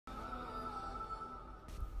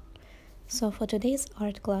So for today's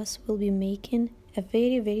art class, we'll be making a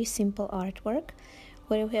very simple artwork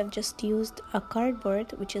where we have just used a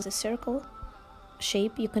cardboard, which is a circle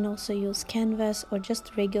shape. You can also use canvas or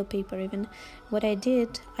just regular paper even. What I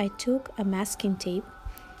did, I took a masking tape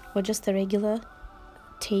or just a regular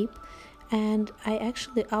tape, and I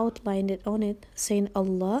actually outlined it on it saying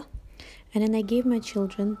Allah, and then I gave my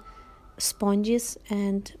children sponges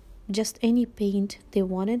and just any paint they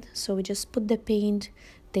wanted. So we just put the paint,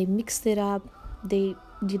 they mixed it up, they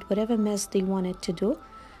did whatever mess they wanted to do.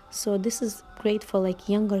 So this is great for like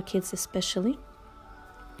younger kids especially.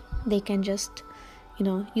 They can just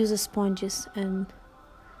use the sponges and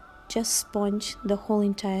just sponge the whole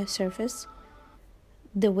entire surface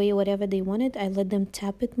the way whatever they wanted. I let them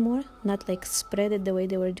tap it more, not like spread it the way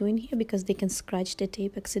they were doing here, because they can scratch the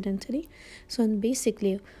tape accidentally. So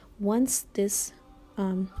basically, once this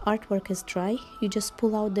artwork is dry, you just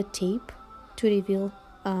pull out the tape to reveal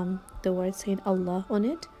the word saying Allah on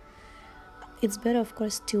it. It's better, of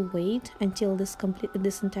course, to wait until this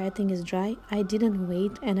entire thing is dry. I didn't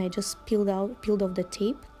wait, and I just peeled off the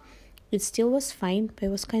tape. It still was fine, but it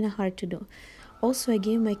was kind of hard to do. Also, I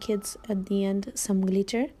gave my kids at the end some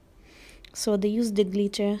glitter, so they used the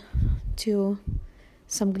glitter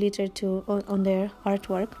on their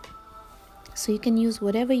artwork. So you can use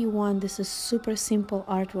whatever you want. This is super simple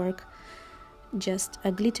artwork, just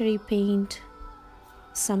a glittery paint,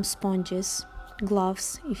 some sponges,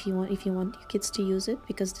 gloves if you want your kids to use it,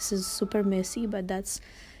 because this is super messy, but that's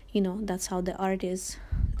how the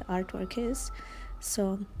artwork is.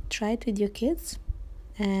 So try it with your kids,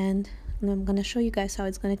 and I'm gonna show you guys how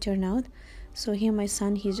it's gonna turn out. So here my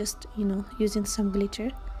son, he's just using some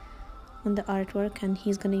glitter on the artwork, and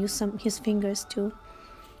he's gonna use his fingers to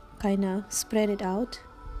kind of spread it out.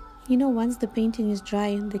 Once the painting is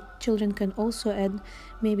dry, the children can also add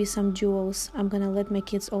maybe some jewels. I'm gonna let my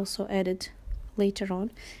kids also add it later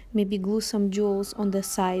on, maybe glue some jewels on the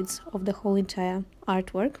sides of the whole entire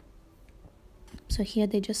artwork. So here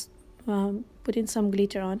they just put in some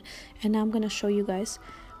glitter on, and now I'm gonna show you guys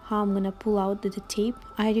how I'm gonna pull out the tape.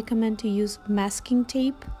 I recommend to use masking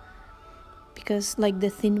tape, because like the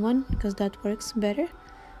thin one, because that works better.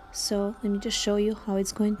 So let me just show you how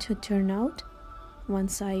it's going to turn out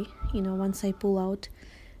once I pull out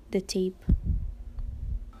the tape.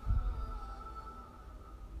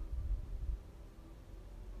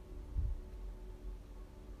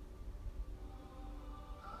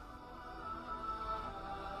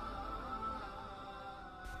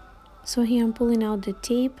 So here I'm pulling out the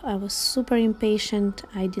tape. I was super impatient.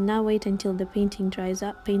 I did not wait until the paint dries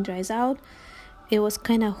out. It was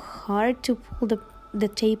kind of hard to pull the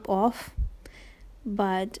tape off,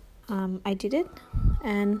 but I did it,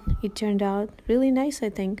 and it turned out really nice, I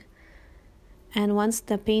think. And once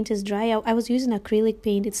the paint is dry, I was using acrylic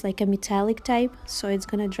paint. It's like a metallic type, so it's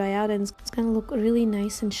gonna dry out and it's gonna look really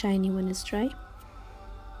nice and shiny when it's dry.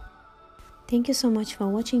 Thank you so much for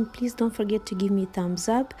watching. Please don't forget to give me a thumbs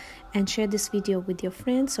up and share this video with your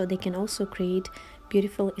friends so they can also create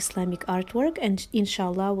beautiful Islamic artwork. And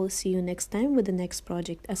inshallah, we'll see you next time with the next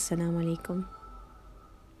project. Assalamu alaikum.